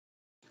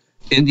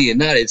In the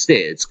United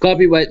States,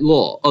 copyright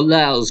law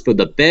allows for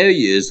the fair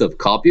use of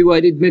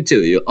copyrighted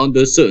material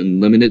under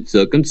certain limited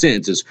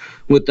circumstances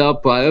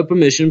without prior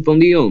permission from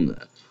the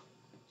owner.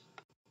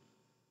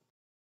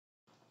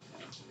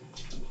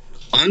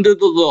 Under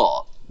the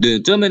law, the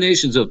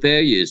determinations of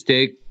fair use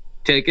take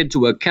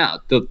into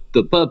account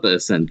the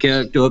purpose and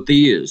character of the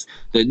use,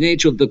 the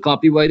nature of the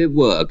copyrighted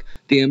work,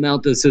 the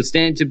amount of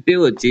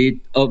sustainability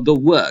of the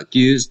work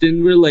used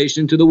in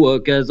relation to the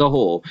work as a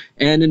whole,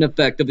 and an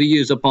effect of the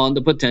use upon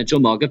the potential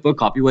market for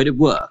copyrighted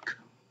work.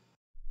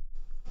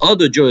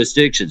 Other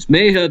jurisdictions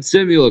may have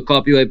similar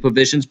copyright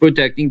provisions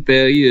protecting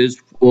fair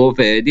use or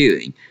fair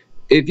dealing.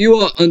 If you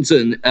are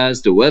uncertain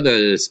as to whether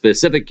a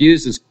specific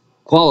use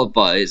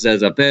qualifies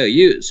as a fair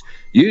use,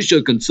 you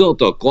should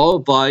consult a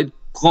qualified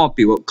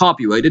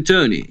copyright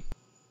attorney.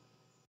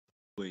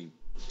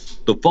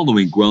 The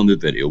following grounded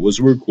video was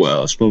a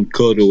request from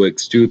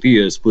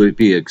CuddlesXToothyYes,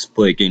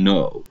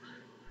 FlippyXFlakyNo.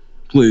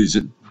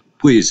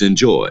 Please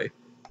enjoy.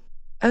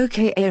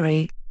 Okay,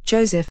 Ari,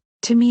 Joseph,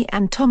 Timmy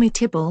and Tommy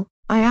Tibble,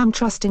 I am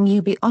trusting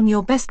you be on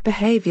your best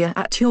behavior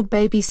at your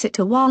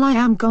babysitter while I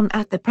am gone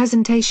at the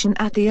presentation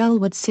at the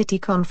Elwood City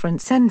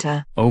Conference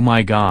Center. Oh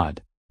my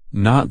god.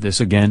 Not this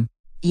again?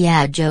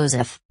 Yeah,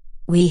 Joseph.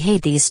 We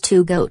hate these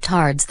two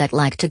goatards that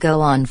like to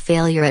go on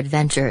failure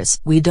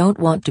adventures. We don't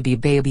want to be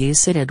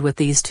babysitted with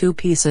these two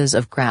pieces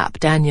of crap,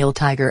 Daniel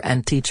Tiger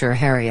and Teacher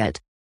Harriet.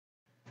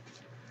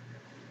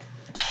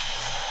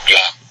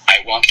 Yeah, I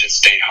want to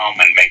stay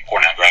home and make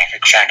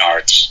pornographic fan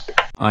arts.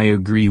 I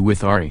agree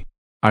with Ari.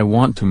 I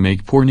want to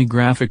make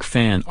pornographic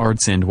fan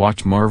arts and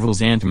watch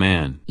Marvel's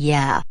Ant-Man.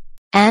 Yeah.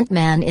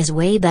 Ant-Man is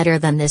way better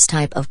than this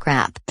type of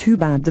crap. Too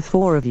bad the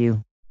four of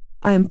you.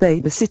 I am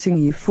babysitting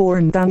you four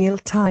and Daniel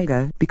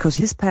Tiger because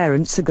his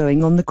parents are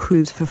going on the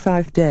cruise for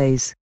 5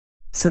 days.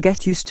 So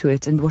get used to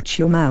it and watch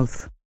your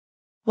mouth.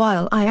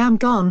 While I am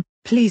gone,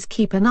 please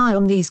keep an eye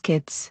on these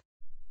kids.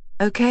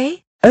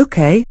 Okay?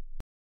 Okay.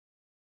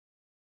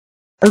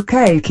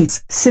 Okay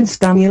kids, since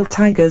Daniel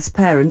Tiger's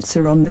parents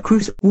are on the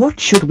cruise,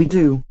 what should we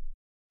do?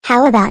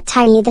 How about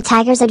Tiny the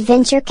Tiger's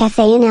Adventure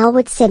Cafe in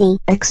Elwood City?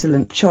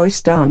 Excellent choice,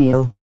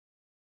 Daniel.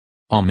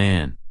 Oh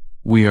man.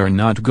 We are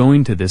not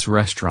going to this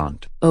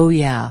restaurant. Oh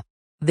yeah.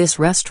 This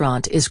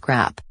restaurant is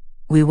crap.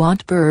 We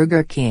want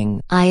Burger King.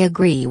 I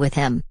agree with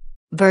him.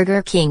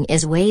 Burger King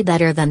is way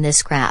better than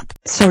this crap.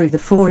 Sorry the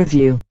four of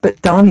you,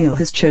 but Daniel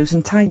has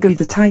chosen Tiger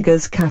the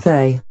Tiger's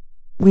Cafe.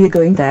 We are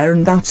going there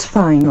and that's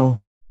final.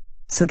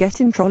 So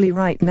get in trolley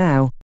right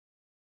now.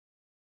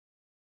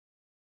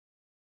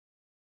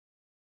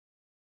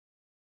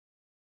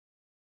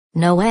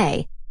 No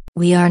way.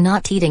 We are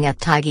not eating at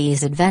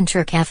Tiger's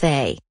Adventure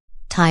Cafe.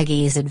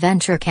 Tiger's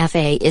Adventure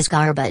Cafe is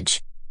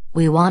garbage.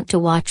 We want to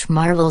watch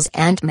Marvel's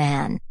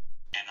Ant-Man.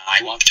 And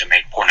I want to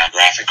make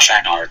pornographic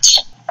fan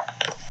arts.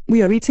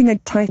 We are eating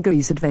at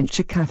Tiger's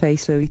Adventure Cafe,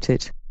 so eat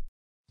it.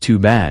 Too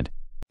bad.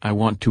 I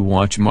want to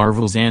watch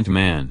Marvel's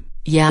Ant-Man.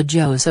 Yeah,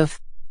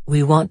 Joseph.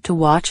 We want to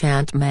watch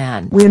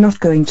Ant-Man. We're not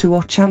going to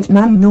watch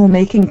Ant-Man nor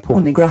making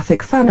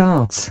pornographic fan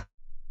arts.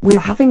 We're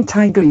having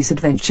Tiger's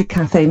Adventure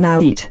Cafe now.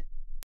 Eat.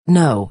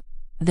 No.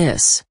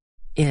 This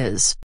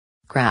is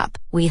crap.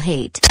 We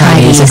hate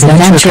Tiger's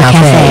Adventure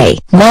Cafe.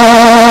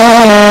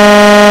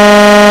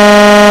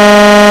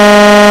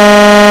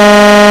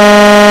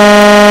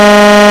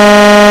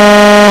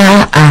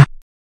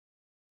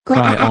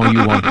 Cry all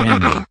you want,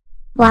 Daniel.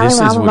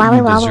 This is what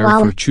you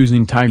deserve for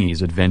choosing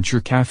Tiger's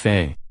Adventure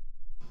Cafe.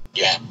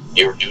 Yeah,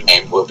 your new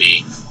name will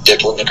be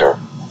Diddle Nigger.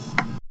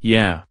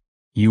 Yeah.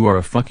 You are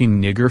a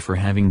fucking nigger for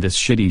having this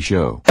shitty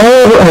show.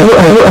 Oh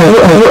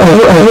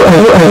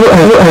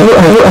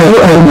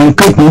my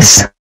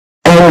goodness.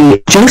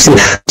 Ari,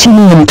 Joseph,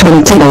 Timmy and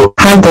Tommy Tibble,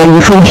 how dare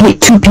you four hate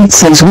two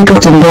pizzas we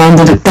got and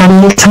landed at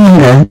Daniel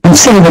Tiger and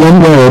say the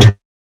N-word.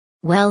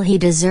 Well, he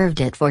deserved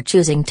it for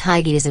choosing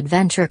Tiger's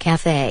Adventure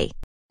Cafe.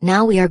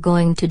 Now we are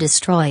going to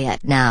destroy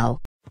it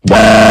now.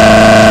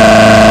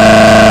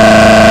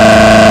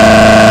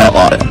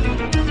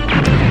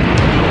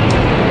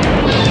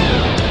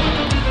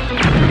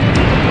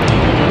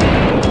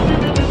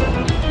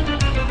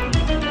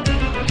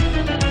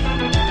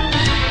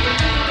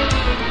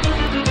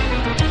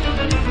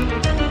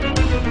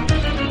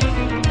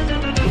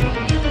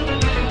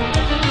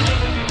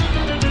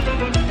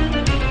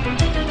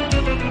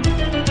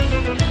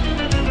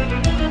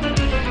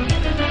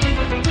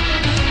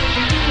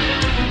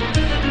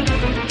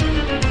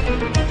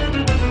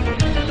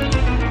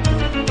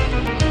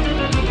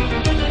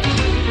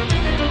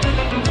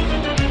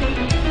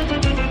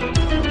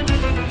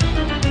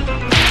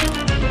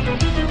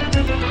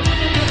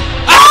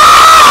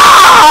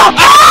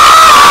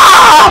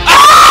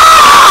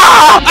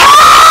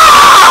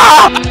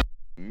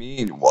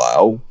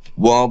 Meanwhile,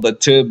 while the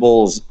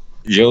Tibbles,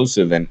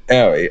 Joseph and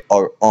Ari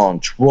are on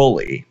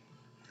trolley.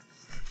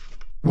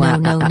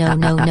 No.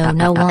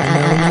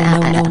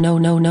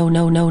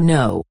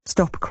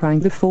 Stop crying,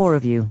 the four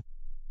of you.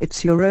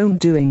 It's your own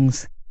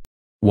doings.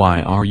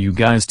 Why are you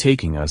guys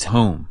taking us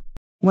home?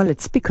 Well,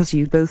 it's because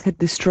you both had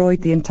destroyed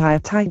the entire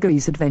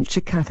Tiger's Adventure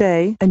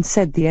Cafe and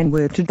said the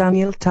N-word to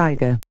Daniel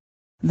Tiger.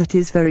 That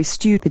is very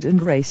stupid and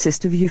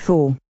racist of you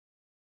four.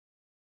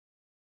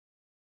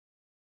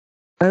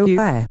 Oh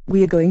yeah,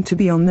 we are going to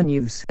be on the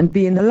news and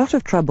be in a lot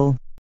of trouble.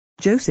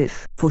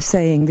 Joseph, for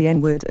saying the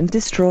N-word and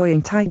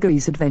destroying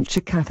Tiger's Adventure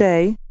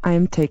Cafe, I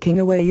am taking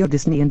away your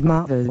Disney and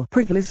Marvel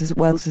privileges as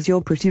well as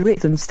your pretty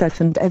rhythm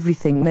stuff and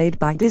everything made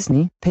by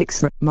Disney,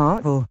 Pixar,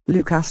 Marvel,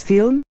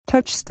 Lucasfilm,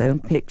 Touchstone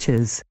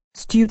Pictures,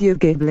 Studio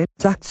Ghibli,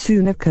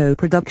 Tatsunoko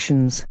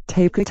Productions,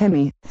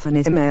 Taketemi,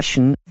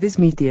 Funimation, Viz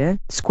Media,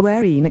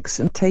 Square Enix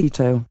and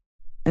Taito.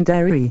 And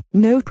Eri,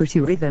 no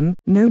Pretty Rhythm,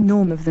 no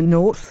Norm of the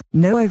North,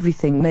 no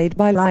everything made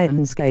by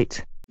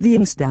Lionsgate, The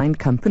Einstein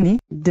Company,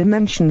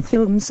 Dimension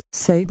Films,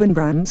 Saban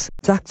Brands,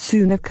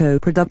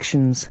 Tatsunoko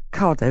Productions,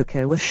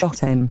 Kadokawa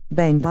Shoten,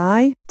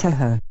 Bandai,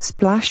 Toho,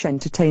 Splash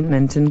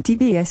Entertainment and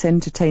TBS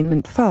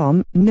Entertainment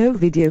Farm, no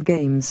video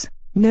games,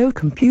 no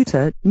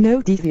computer,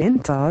 no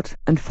DeviantArt,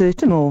 and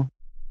furthermore.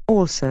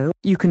 Also,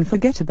 you can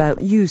forget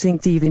about using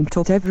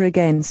DeviantArt ever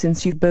again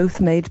since you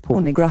both made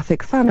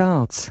pornographic fan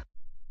arts.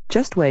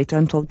 Just wait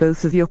until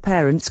both of your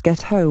parents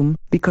get home,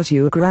 because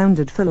you are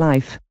grounded for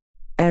life.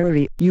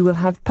 Eri, you will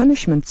have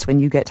punishments when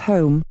you get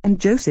home, and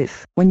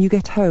Joseph, when you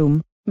get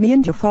home, me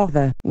and your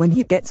father, when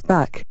he gets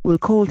back, will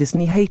call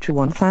Disney Hater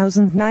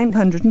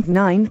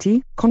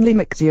 1990,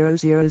 Conlimic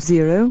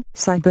 000,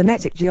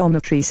 Cybernetic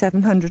Geometry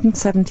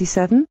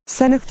 777,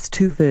 Xenophs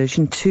 2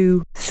 version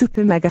 2,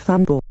 Super Mega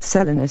Fanball,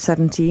 Selena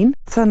 17,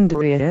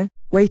 Thunderear,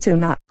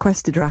 Waitona,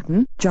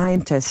 Questadragon,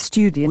 Giantess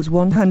Studios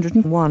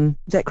 101,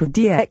 Decra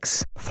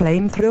DX,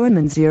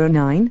 Flamethrowerman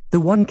 09, The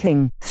One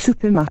King,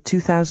 Supermat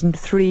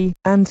 2003,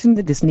 Anton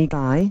the Disney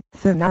Guy,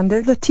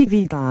 Fernando the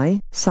TV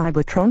Guy,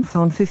 Cybertron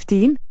Fan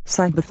 15,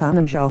 Cyberfan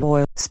and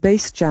Javoil,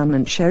 Space Jam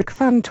and Sherrick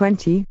Fan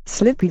 20,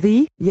 Slippy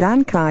V,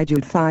 Yan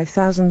Kaijud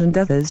 5000 and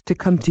others to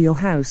come to your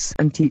house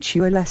and teach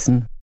you a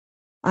lesson.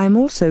 I am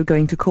also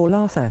going to call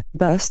Arthur,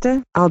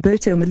 Buster,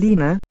 Alberto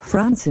Molina,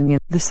 Francine,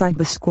 the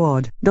Cyber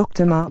Squad,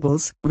 Dr.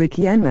 Marbles,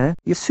 Ricky Enna,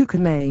 Yasuka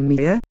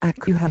Mamiya,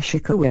 Aku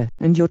Hashikawa,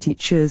 and your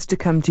teachers to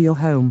come to your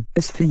home.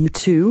 As for you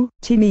two,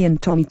 Timmy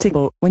and Tommy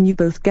Tibble, when you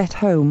both get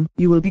home,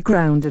 you will be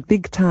grounded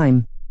big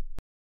time.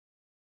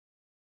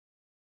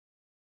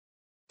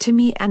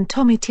 Timmy and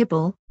Tommy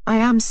Tibble, I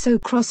am so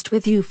crossed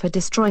with you for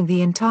destroying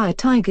the entire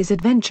Tiger's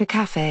Adventure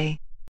Cafe.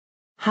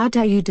 How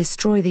dare you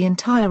destroy the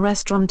entire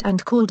restaurant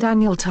and call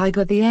Daniel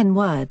Tiger the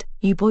N-word?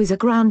 You boys are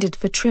grounded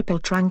for Triple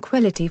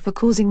Tranquility for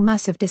causing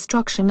massive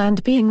destruction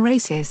and being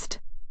racist.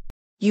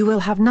 You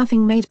will have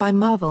nothing made by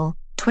Marvel,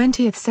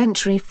 20th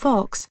Century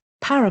Fox,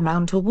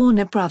 Paramount or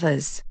Warner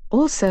Brothers.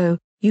 Also,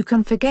 you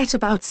can forget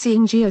about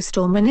seeing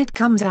Geostorm when it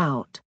comes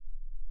out.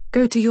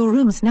 Go to your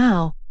rooms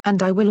now,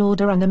 and I will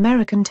order an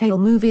American Tail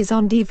movies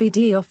on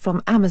DVD off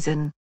from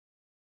Amazon.